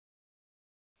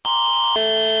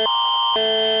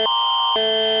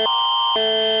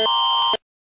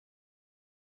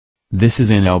This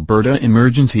is an Alberta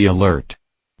emergency alert.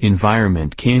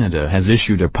 Environment Canada has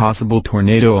issued a possible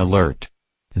tornado alert.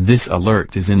 This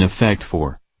alert is in effect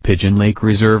for Pigeon Lake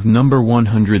Reserve number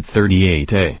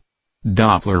 138A.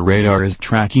 Dopplar radar is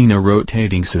tracking a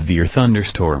rotating severe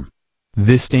thunderstorm.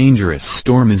 This dangerous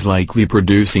storm is likely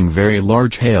producing very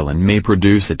large hail and may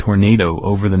produce a tornado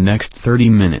over the next 30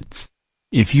 minutes.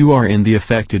 If you are in the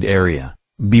affected area,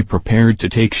 be prepared to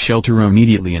take shelter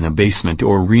immediately in a basement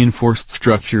or reinforced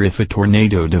structure if a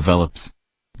tornado develops.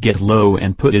 Get low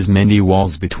and put as many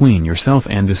walls between yourself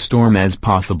and the storm as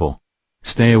possible.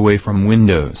 Stay away from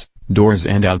windows, doors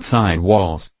and outside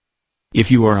walls. If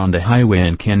you are on the highway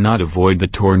and cannot avoid the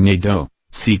tornado,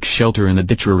 seek shelter in a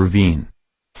ditch or ravine.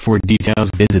 For details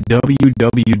visit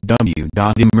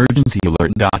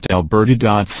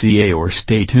www.emergencyalert.alberta.ca or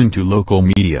stay tuned to local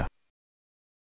media.